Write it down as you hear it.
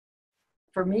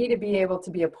for me to be able to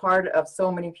be a part of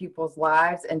so many people's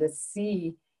lives and to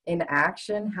see in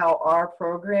action how our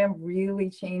program really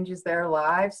changes their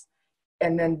lives,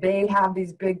 and then they have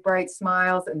these big bright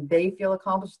smiles and they feel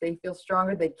accomplished, they feel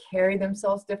stronger, they carry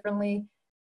themselves differently,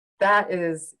 that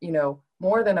is, you know,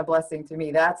 more than a blessing to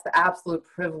me. That's the absolute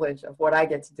privilege of what I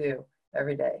get to do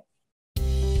every day.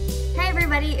 Hey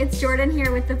everybody, it's Jordan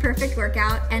here with The Perfect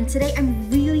Workout, and today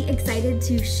I'm really excited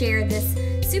to share this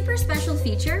super special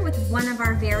feature with one of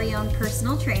our very own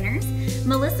personal trainers,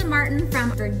 Melissa Martin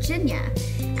from Virginia.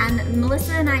 And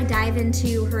Melissa and I dive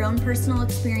into her own personal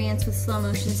experience with slow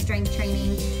motion strength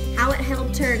training, how it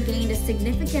helped her gain a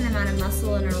significant amount of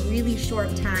muscle in a really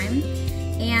short time,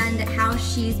 and how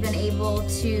she's been able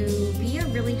to be a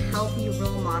really healthy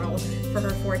role model for her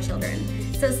 4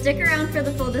 children. So stick around for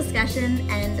the full discussion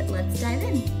and let's dive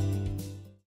in.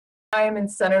 I am in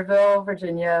Centerville,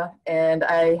 Virginia, and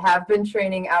I have been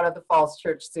training out of the Falls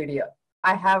Church studio.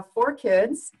 I have 4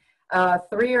 kids,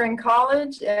 3 are in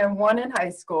college and 1 in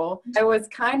high school. I was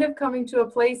kind of coming to a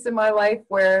place in my life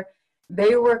where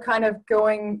they were kind of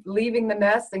leaving the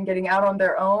nest and getting out on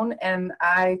their own, and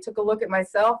I took a look at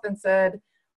myself and said,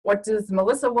 what does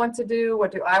Melissa want to do?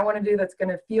 What do I want to do that's going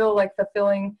to feel like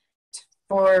fulfilling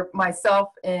for myself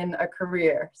in a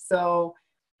career? So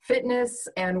fitness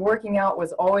and working out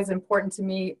was always important to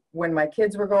me. When my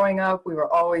kids were growing up,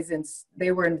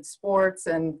 they were in sports,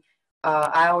 and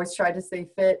I always tried to stay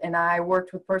fit, and I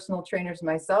worked with personal trainers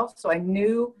myself. So I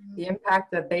knew the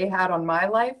impact that they had on my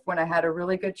life when I had a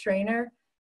really good trainer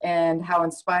and how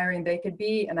inspiring they could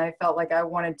be. And I felt like I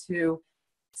wanted to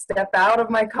step out of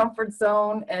my comfort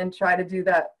zone and try to do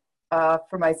that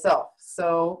for myself.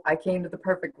 So I came to The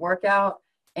Perfect Workout,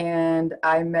 and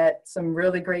I met some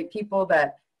really great people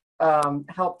that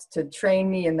helped to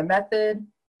train me in the method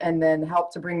and then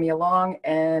helped to bring me along.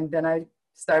 And then I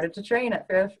started to train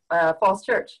at Falls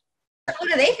Church. What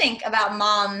do they think about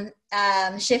mom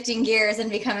shifting gears and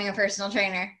becoming a personal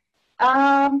trainer?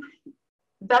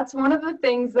 That's one of the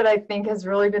things that I think has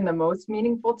really been the most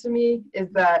meaningful to me,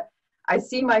 is that I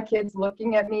see my kids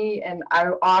looking at me, and I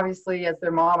obviously, as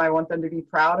their mom, I want them to be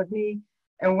proud of me.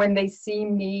 And when they see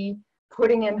me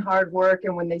putting in hard work,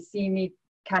 and when they see me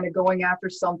kind of going after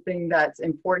something that's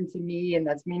important to me and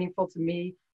that's meaningful to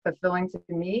me, fulfilling to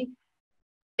me,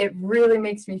 it really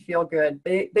makes me feel good.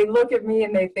 They look at me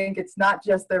and they think it's not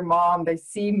just their mom. They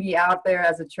see me out there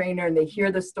as a trainer, and they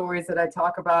hear the stories that I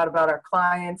talk about our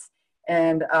clients,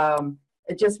 and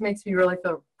it just makes me really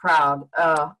feel proud.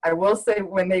 I will say,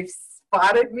 when they've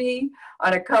spotted me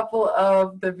on a couple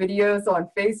of the videos on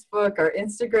Facebook or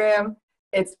Instagram,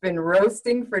 it's been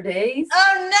roasting for days.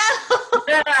 Oh no!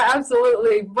 Yeah,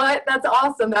 absolutely. But that's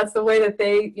awesome. That's the way that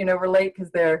they, relate, because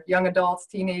they're young adults,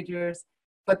 teenagers.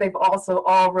 But they've also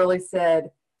all really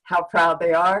said how proud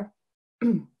they are,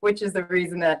 which is the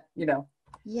reason that,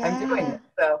 I'm doing it.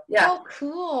 So, yeah. Oh,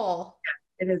 cool.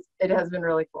 Yeah, it has been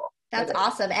really cool. That's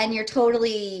awesome. And you're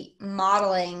totally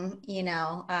modeling,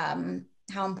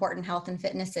 how important health and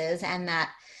fitness is, and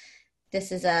that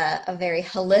this is a very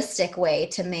holistic way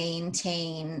to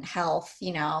maintain health,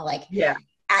 yeah,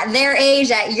 at their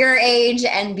age, at your age,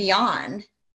 and beyond.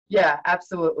 Yeah,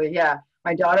 absolutely. Yeah.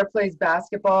 My daughter plays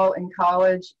basketball in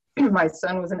college. My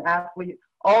son was an athlete.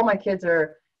 All my kids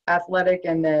are athletic,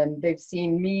 and then they've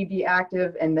seen me be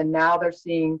active, and then now they're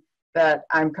seeing that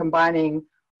I'm combining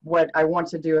what I want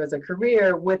to do as a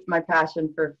career with my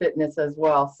passion for fitness as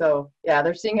well. So yeah,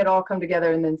 they're seeing it all come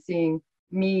together, and then seeing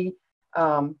me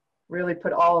really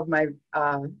put all of my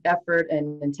effort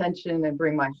and intention and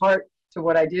bring my heart to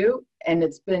what I do. And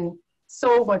it's been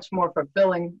so much more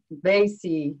fulfilling, they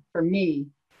see, for me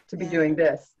to be doing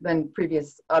this than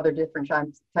previous other different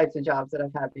types of jobs that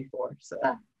I've had before. So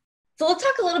let's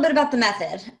talk a little bit about the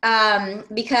method,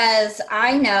 because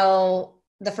I know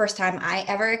the first time I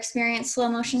ever experienced slow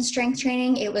motion strength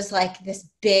training, it was like this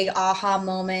big aha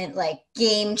moment, like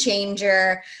game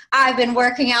changer. I've been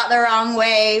working out the wrong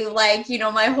way,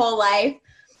 my whole life.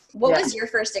 What was your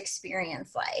first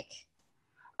experience like?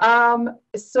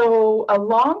 So a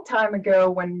long time ago,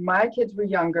 when my kids were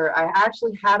younger, I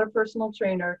actually had a personal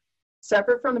trainer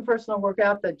separate from the personal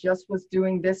workout that just was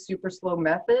doing this super slow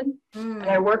method. And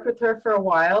I worked with her for a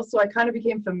while, so I kind of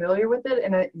became familiar with it,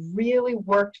 and it really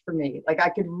worked for me. Like, I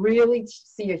could really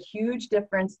see a huge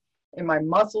difference in my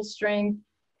muscle strength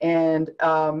and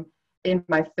in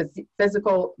my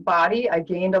physical body. I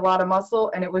gained a lot of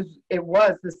muscle, and it was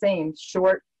the same,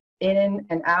 short in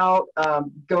and out,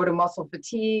 go to muscle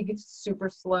fatigue,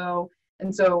 super slow.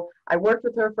 And so I worked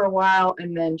with her for a while,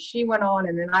 and then she went on,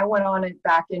 and then I went on it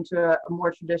back into a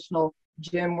more traditional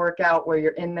gym workout where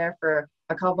you're in there for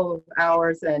a couple of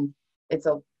hours, and it's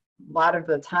a lot of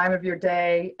the time of your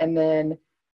day. And then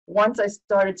once I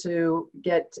started to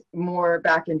get more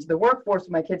back into the workforce,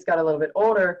 my kids got a little bit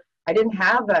older, I didn't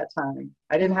have that time.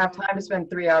 I didn't have time to spend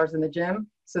 3 hours in the gym.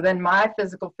 So then my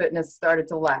physical fitness started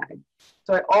to lag.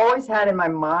 So I always had in my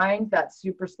mind that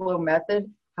super slow method,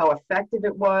 how effective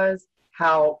it was,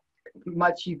 how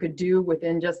much you could do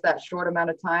within just that short amount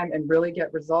of time and really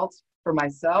get results for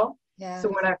myself. Yeah. So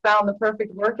when I found the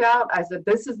perfect workout, I said,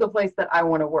 this is the place that I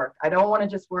want to work. I don't want to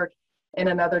just work in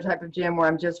another type of gym where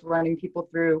I'm just running people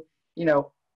through, you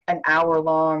know, an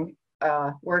hour-long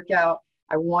workout.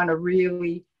 I want to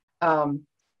really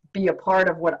be a part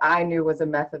of what I knew was a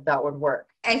method that would work.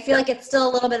 I feel like it's still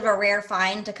a little bit of a rare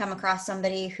find to come across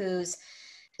somebody who's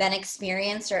been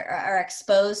experienced or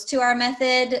exposed to our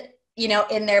method, you know,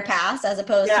 in their past, as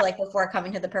opposed to like before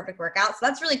coming to the perfect workout. So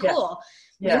that's really cool.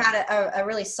 You had a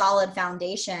really solid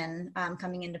foundation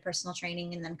coming into personal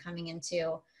training and then coming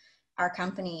into our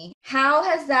company. How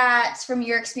has that, from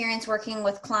your experience working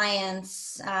with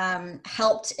clients,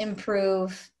 helped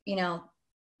improve, you know,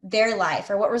 their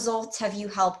life? Or what results have you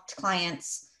helped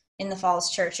clients in the Falls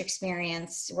Church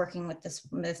experience working with this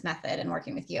method and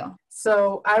working with you?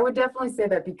 So I would definitely say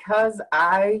that because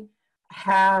I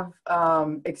have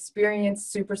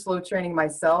experienced super slow training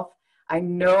myself, I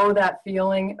know that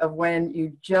feeling of when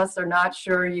you just are not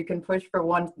sure you can push for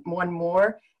one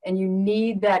more, and you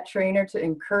need that trainer to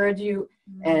encourage you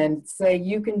and say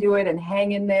you can do it and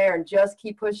hang in there and just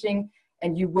keep pushing,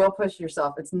 and you will push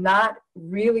yourself. It's not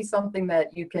really something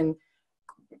that you can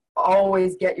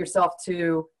always get yourself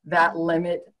to that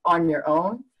limit on your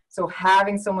own. So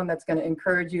having someone that's going to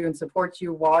encourage you and support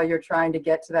you while you're trying to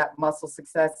get to that muscle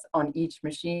success on each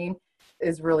machine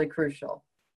is really crucial.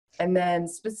 And then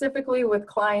specifically with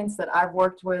clients that I've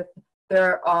worked with,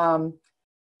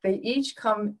 they each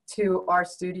come to our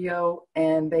studio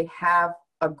and they have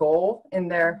a goal in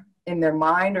their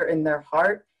mind or in their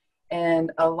heart.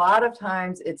 And a lot of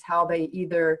times it's how they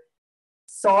either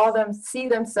see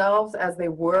themselves as they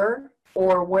were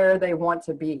or where they want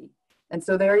to be. And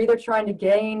so they're either trying to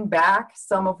gain back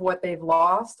some of what they've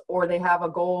lost, or they have a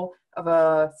goal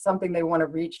of something they want to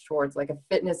reach towards, like a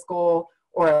fitness goal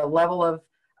or a level of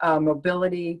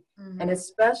mobility. And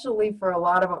especially for a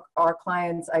lot of our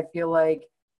clients, I feel like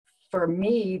for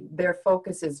me, their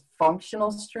focus is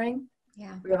functional strength.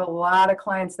 Yeah. We have a lot of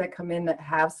clients that come in that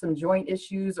have some joint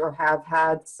issues or have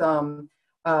had some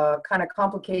kind of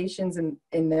complications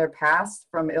in their past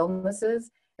from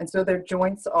illnesses. And so their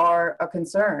joints are a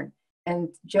concern. And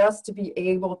just to be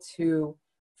able to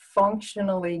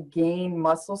functionally gain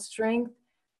muscle strength,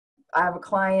 I have a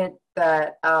client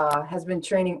that has been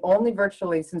training only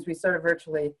virtually since we started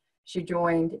virtually. She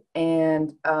joined,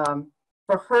 and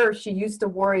for her, she used to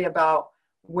worry about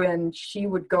when she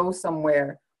would go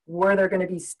somewhere, were there going to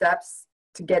be steps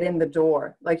to get in the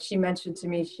door? Like she mentioned to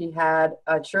me, she had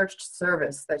a church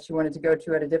service that she wanted to go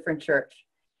to at a different church.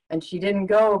 And she didn't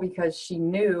go because she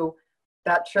knew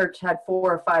that church had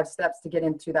 4 or 5 steps to get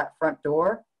into that front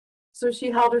door. So she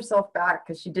held herself back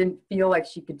because she didn't feel like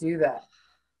she could do that.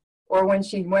 Or when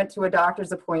she went to a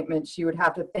doctor's appointment, she would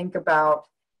have to think about,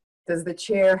 does the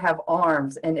chair have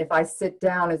arms? And if I sit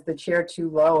down, is the chair too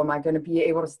low? Am I going to be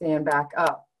able to stand back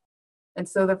up? And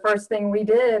so the first thing we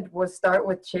did was start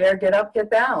with chair, get up,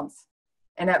 get downs.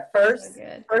 And at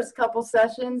first couple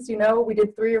sessions, you know, we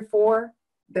did 3 or 4.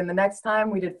 Then the next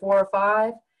time we did 4 or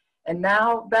 5. And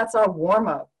now that's our warm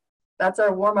up. That's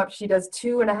our warm up. She does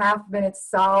 2.5 minutes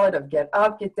solid of get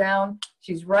up, get down.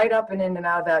 She's right up and in and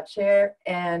out of that chair.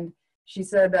 And she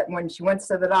said that when she went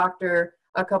to the doctor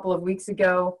a couple of weeks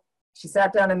ago, she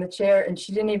sat down in the chair and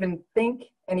she didn't even think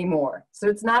anymore. So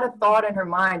it's not a thought in her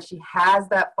mind. She has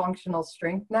that functional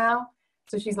strength now.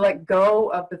 So she's let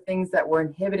go of the things that were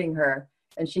inhibiting her.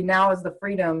 And she now has the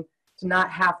freedom to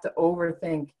not have to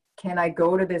overthink. Can I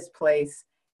go to this place?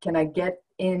 Can I get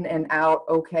in and out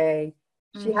okay?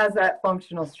 She has that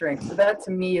functional strength. So that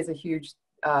to me is a huge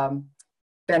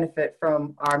benefit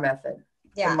from our method.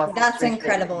 Yeah, that's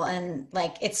incredible. And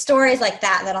like, it's stories like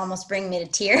that that almost bring me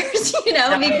to tears, you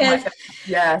know, because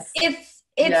it's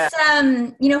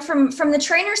you know, from the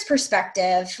trainer's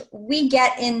perspective, we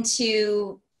get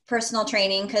into personal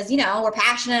training because, you know, we're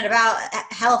passionate about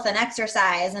health and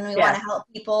exercise and we want to help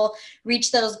people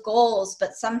reach those goals.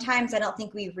 But sometimes I don't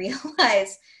think we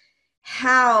realize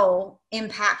how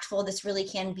impactful this really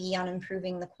can be on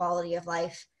improving the quality of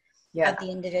life of the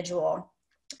individual.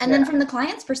 And then from the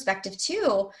client's perspective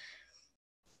too,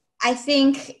 I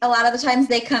think a lot of the times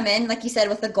they come in, like you said,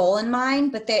 with a goal in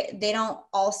mind, but they don't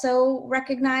also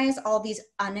recognize all these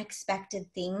unexpected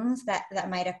things that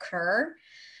might occur.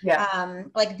 Yeah,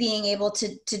 Like being able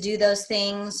to do those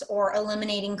things or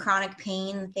eliminating chronic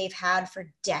pain that they've had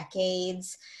for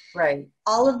decades. right.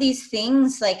 All of these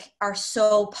things like are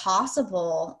so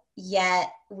possible,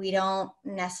 yet we don't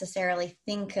necessarily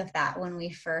think of that when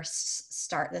we first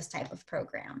start this type of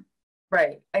program.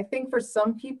 Right. I think for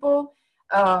some people,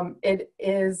 it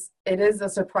is a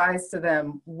surprise to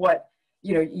them what,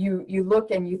 you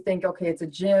look and you think, okay, it's a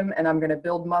gym and I'm going to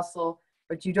build muscle,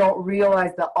 but you don't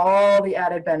realize all the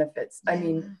added benefits. I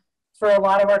mean, for a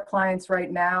lot of our clients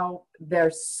right now,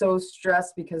 they're so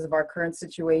stressed because of our current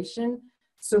situation.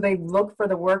 So they look for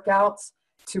the workouts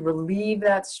to relieve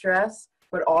that stress,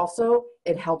 but also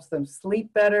it helps them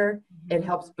sleep better. It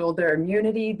helps build their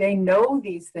immunity. They know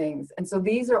these things. And so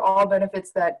these are all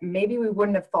benefits that maybe we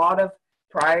wouldn't have thought of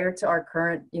prior to our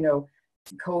current,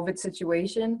 COVID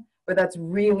situation, but that's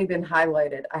really been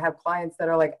highlighted. I have clients that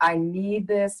are like, I need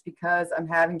this because I'm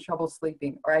having trouble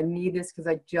sleeping, or I need this because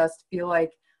I just feel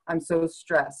like I'm so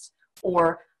stressed,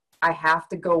 or I have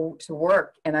to go to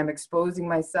work and I'm exposing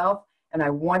myself and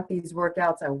I want these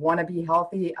workouts. I want to be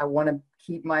healthy. I want to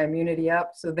keep my immunity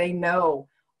up. So they know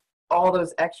all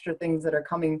those extra things that are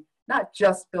coming, not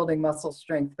just building muscle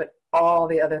strength, but all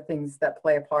the other things that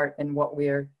play a part in what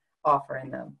we're offering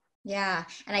them. Yeah.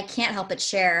 And I can't help but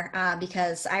share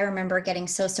because I remember getting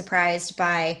so surprised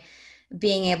by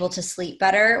being able to sleep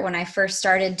better when I first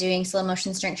started doing slow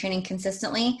motion strength training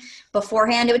consistently.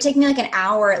 Beforehand, it would take me like an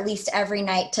hour at least every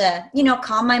night to,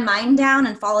 calm my mind down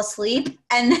and fall asleep.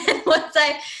 And then once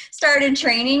I started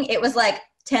training, it was like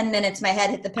 10 minutes, my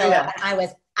head hit the pillow and I was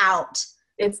out.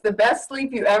 It's the best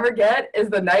sleep you ever get is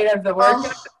the night of the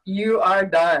workout. You are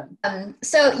done.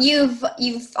 So you've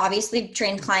obviously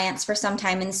trained clients for some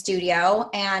time in studio,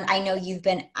 and I know you've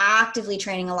been actively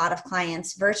training a lot of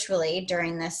clients virtually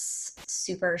during this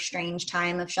super strange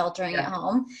time of sheltering at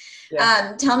home.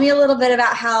 Yeah. Tell me a little bit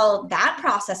about how that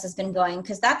process has been going,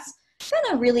 because that's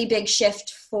been a really big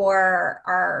shift for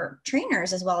our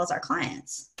trainers as well as our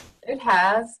clients. It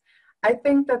has. I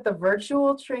think that the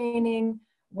virtual training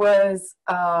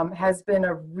has been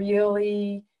a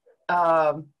really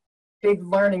big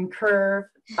learning curve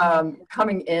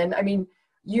coming in. I mean,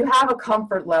 you have a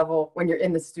comfort level when you're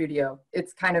in the studio.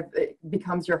 It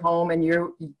becomes your home, and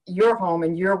your home,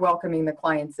 and you're welcoming the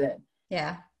clients in.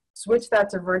 Yeah. Switch that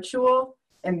to virtual,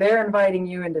 and they're inviting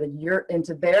you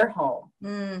into their home.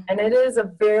 And it is a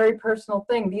very personal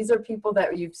thing. These are people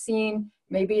that you've seen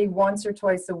maybe once or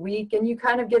twice a week, and you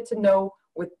kind of get to know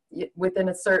within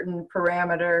a certain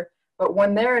parameter. But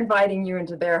when they're inviting you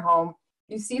into their home,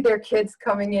 you see their kids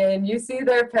coming in, you see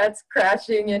their pets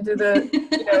crashing into the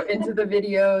into the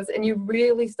videos, and you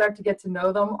really start to get to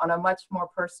know them on a much more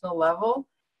personal level.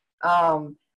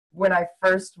 When I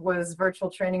first was virtual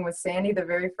training with Sandy the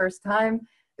very first time,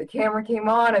 the camera came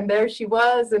on and there she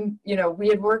was, and we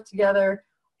had worked together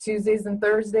Tuesdays and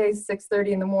Thursdays,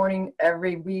 6:30 in the morning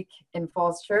every week in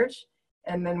Falls Church.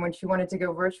 And then when she wanted to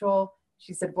go virtual,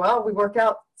 she said, well, we work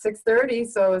out 6:30,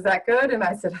 so is that good? And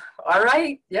I said, all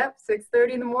right, yep,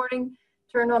 6:30 in the morning,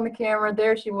 turned on the camera,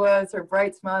 there she was, her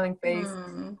bright smiling face.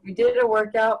 We did a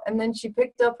workout, and then she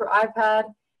picked up her iPad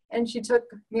and she took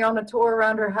me on a tour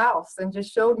around her house and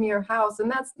just showed me her house. And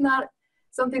that's not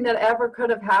something that ever could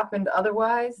have happened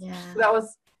otherwise. Yeah.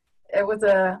 It was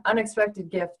an unexpected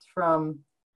gift from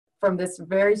this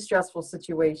very stressful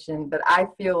situation that I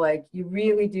feel like you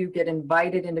really do get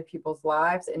invited into people's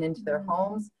lives and into their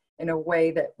homes in a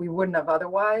way that we wouldn't have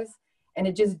otherwise. And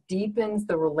it just deepens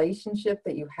the relationship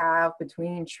that you have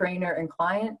between trainer and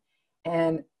client.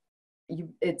 And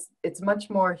it's much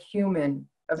more human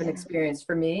of an experience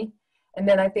for me. And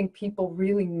then I think people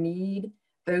really need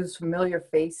those familiar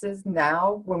faces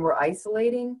now when we're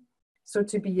isolating. So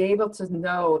to be able to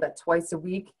know that twice a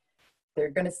week, they're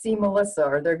going to see Melissa,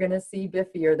 or they're going to see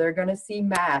Biffy, or they're going to see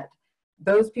Matt,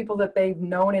 those people that they've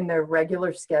known in their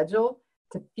regular schedule,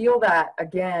 to feel that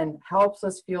again helps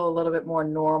us feel a little bit more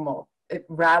normal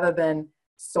rather than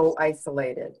so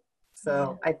isolated.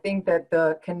 So I think that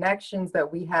the connections that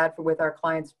we had with our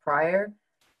clients prior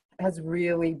has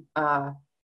really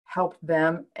helped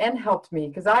them and helped me,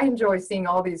 because I enjoy seeing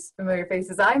all these familiar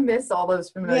faces. I miss all those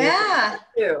familiar faces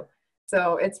too.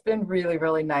 So it's been really,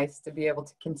 really nice to be able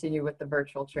to continue with the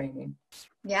virtual training.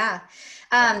 Yeah.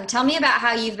 Tell me about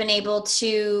how you've been able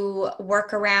to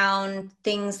work around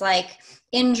things like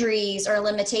injuries or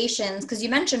limitations, because you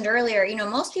mentioned earlier,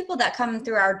 most people that come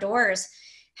through our doors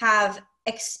have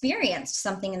experienced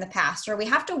something in the past, or we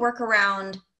have to work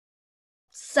around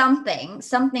something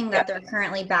that they're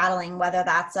currently battling, whether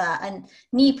that's a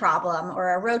knee problem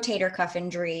or a rotator cuff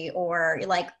injury or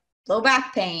like low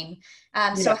back pain.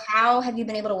 So how have you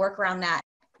been able to work around that?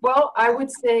 Well, I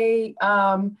would say,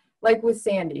 like with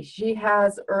Sandy, she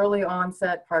has early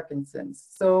onset Parkinson's.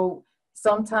 So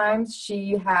sometimes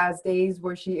she has days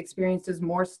where she experiences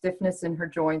more stiffness in her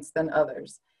joints than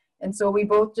others. And so we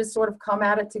both just sort of come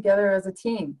at it together as a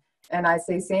team. And I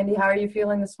say, Sandy, how are you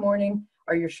feeling this morning?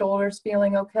 Are your shoulders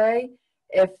feeling okay?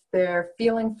 If they're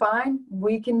feeling fine,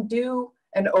 we can do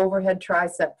an overhead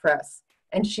tricep press.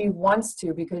 And she wants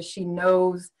to because she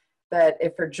knows that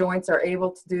if her joints are able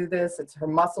to do this, her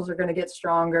muscles are going to get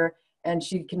stronger and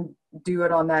she can do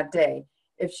it on that day.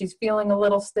 If she's feeling a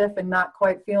little stiff and not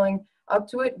quite feeling up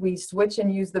to it, we switch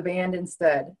and use the band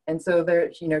instead. And so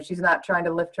there, she's not trying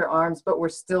to lift her arms, but we're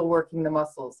still working the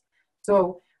muscles.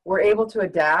 So we're able to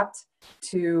adapt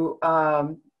to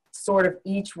sort of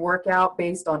each workout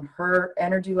based on her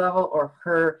energy level or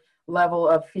her level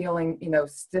of feeling,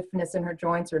 stiffness in her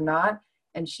joints or not.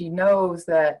 And she knows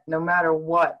that no matter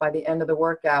what, by the end of the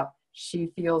workout, she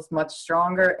feels much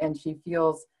stronger and she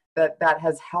feels that that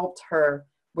has helped her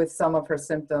with some of her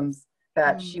symptoms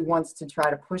that she wants to try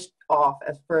to push off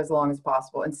for as long as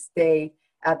possible and stay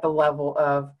at the level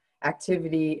of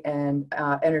activity and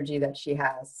energy that she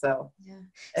has. So,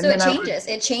 so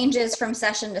it changes from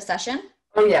session to session.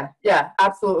 Oh yeah,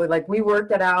 absolutely. Like we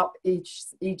work it out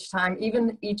each time,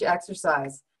 even each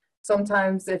exercise.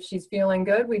 Sometimes if she's feeling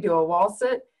good, we do a wall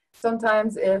sit.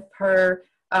 Sometimes if her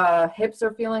hips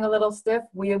are feeling a little stiff,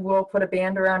 we will put a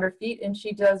band around her feet and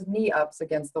she does knee ups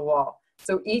against the wall.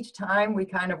 So each time we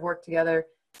kind of work together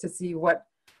to see what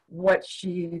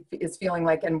she is feeling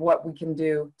like and what we can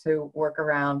do to work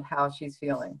around how she's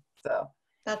feeling. So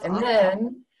that's and awesome.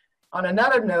 Then on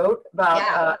another note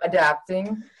about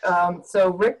adapting, so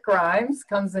Rick Grimes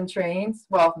comes and trains,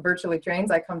 well, virtually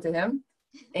trains. I come to him,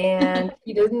 and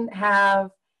he didn't have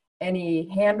any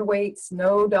hand weights,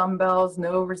 no dumbbells,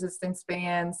 no resistance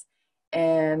bands,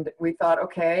 and we thought,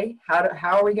 okay,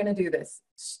 how are we going to do this?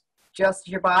 Just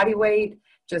your body weight,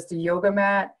 just a yoga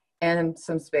mat, and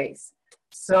some space.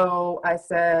 So I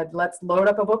said, let's load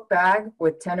up a book bag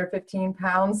with 10 or 15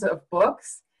 pounds of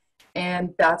books.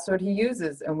 And that's what he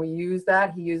uses. And we use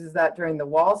that. He uses that during the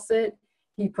wall sit.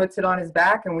 He puts it on his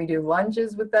back and we do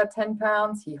lunges with that 10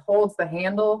 pounds. He holds the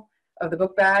handle of the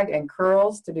book bag and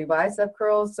curls to do bicep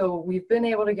curls. So we've been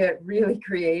able to get really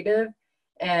creative,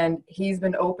 and he's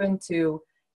been open to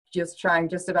just trying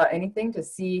just about anything to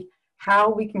see how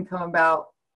we can come about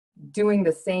doing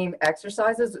the same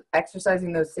exercises,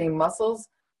 exercising those same muscles,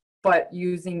 but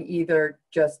using either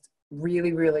just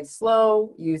really, really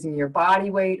slow, using your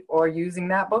body weight, or using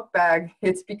that book bag.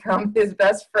 It's become his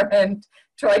best friend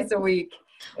twice a week.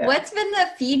 Yeah. What's been the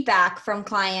feedback from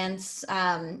clients,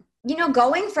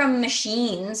 going from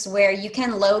machines where you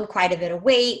can load quite a bit of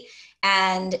weight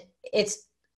and it's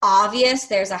obvious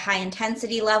there's a high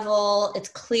intensity level, it's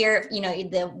clear,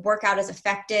 the workout is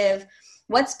effective.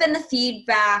 What's been the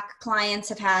feedback clients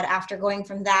have had after going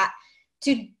from that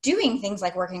to doing things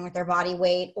like working with their body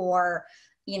weight or,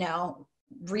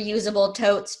 reusable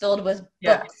totes filled with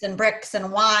books and bricks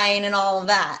and wine and all of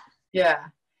that? Yeah.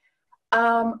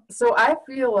 So I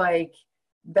feel like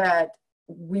that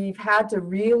we've had to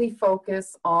really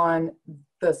focus on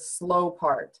the slow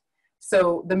part.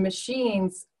 So the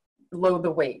machines load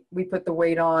the weight. We put the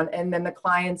weight on, and then the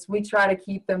clients, we try to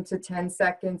keep them to 10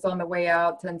 seconds on the way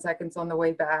out, 10 seconds on the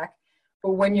way back.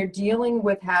 But when you're dealing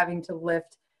with having to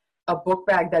lift a book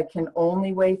bag that can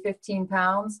only weigh 15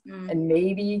 pounds, and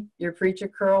maybe your preacher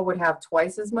curl would have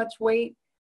twice as much weight,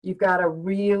 you've got to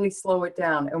really slow it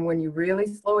down. And when you really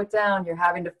slow it down, you're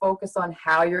having to focus on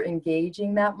how you're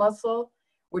engaging that muscle,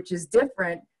 which is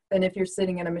different than if you're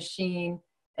sitting in a machine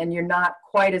and you're not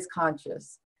quite as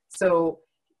conscious. So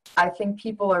I think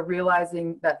people are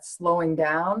realizing that slowing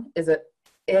down is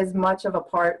as much of a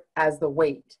part as the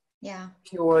weight.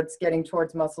 Towards getting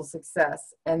towards muscle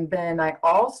success. And then I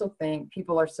also think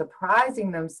people are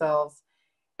surprising themselves,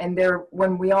 and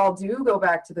when we all do go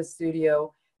back to the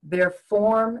studio, their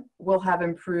form will have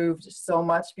improved so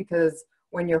much, because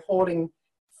when you're holding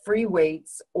free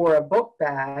weights or a book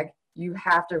bag, you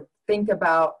have to think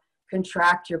about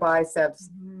contract your biceps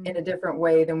in a different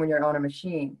way than when you're on a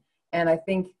machine. And I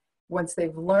think once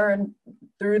they've learned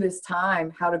through this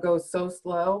time how to go so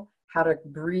slow, how to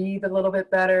breathe a little bit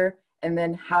better, and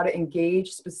then how to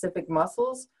engage specific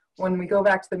muscles, when we go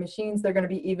back to the machines, they're going to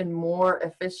be even more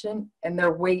efficient, and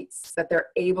their weights that they're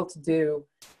able to do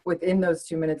within those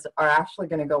 2 minutes are actually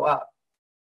going to go up.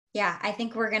 Yeah, I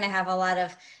think we're going to have a lot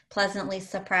of pleasantly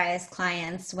surprised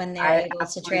clients when they're able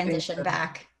to transition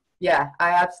back. Yeah, I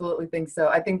absolutely think so.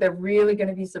 I think they're really going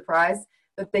to be surprised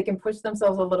that they can push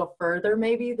themselves a little further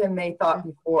maybe than they thought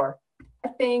before. I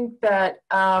think that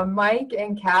Mike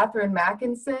and Catherine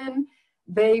Mackinson,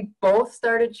 they both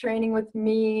started training with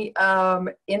me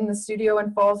in the studio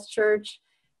in Falls Church.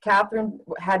 Catherine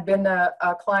had been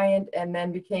a client and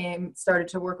then started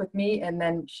to work with me, and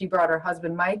then she brought her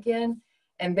husband Mike in,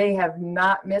 and they have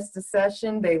not missed a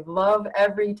session. They love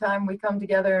every time we come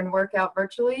together and work out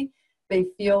virtually. They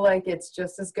feel like it's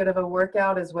just as good of a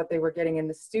workout as what they were getting in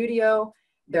the studio.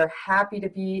 They're happy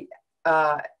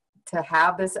to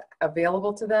have this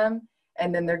available to them,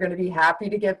 and then they're going to be happy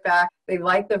to get back. They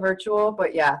like the virtual,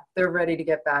 but yeah, they're ready to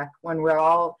get back when we're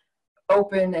all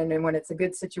open, and then when it's a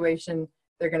good situation,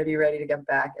 they're going to be ready to get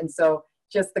back. And so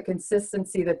just the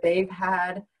consistency that they've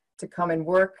had to come and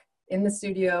work in the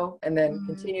studio and then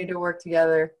continue to work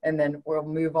together, and then we'll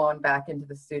move on back into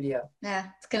the studio. Yeah,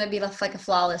 it's going to be like a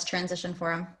flawless transition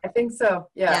for them. I think so.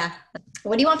 Yeah.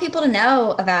 What do you want people to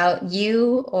know about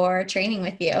you or training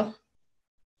with you?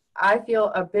 I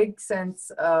feel a big sense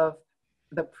of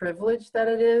the privilege that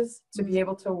it is to be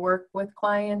able to work with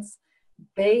clients.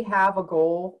 They have a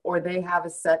goal, or they have a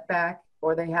setback,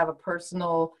 or they have a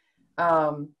personal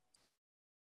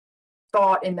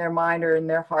thought in their mind or in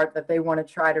their heart that they want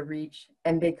to try to reach,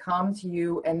 and they come to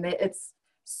you, and it's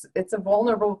a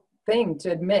vulnerable thing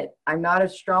to admit, I'm not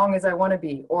as strong as I want to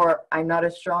be, or I'm not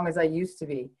as strong as I used to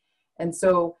be. And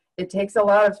so it takes a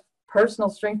lot of personal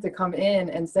strength to come in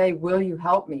and say, will you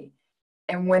help me?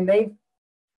 And when they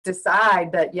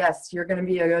decide that, yes, you're going to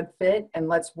be a good fit and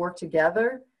let's work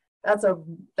together, that's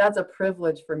a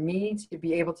privilege for me to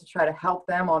be able to try to help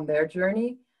them on their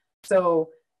journey. So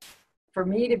for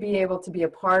me to be able to be a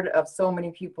part of so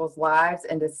many people's lives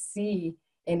and to see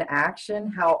in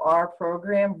action how our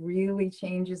program really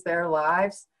changes their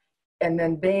lives, and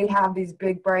then they have these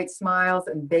big bright smiles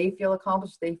and they feel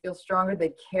accomplished, they feel stronger,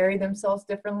 they carry themselves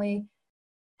differently,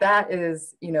 that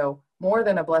is, more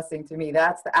than a blessing to me.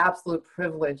 That's the absolute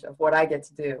privilege of what I get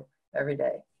to do every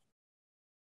day.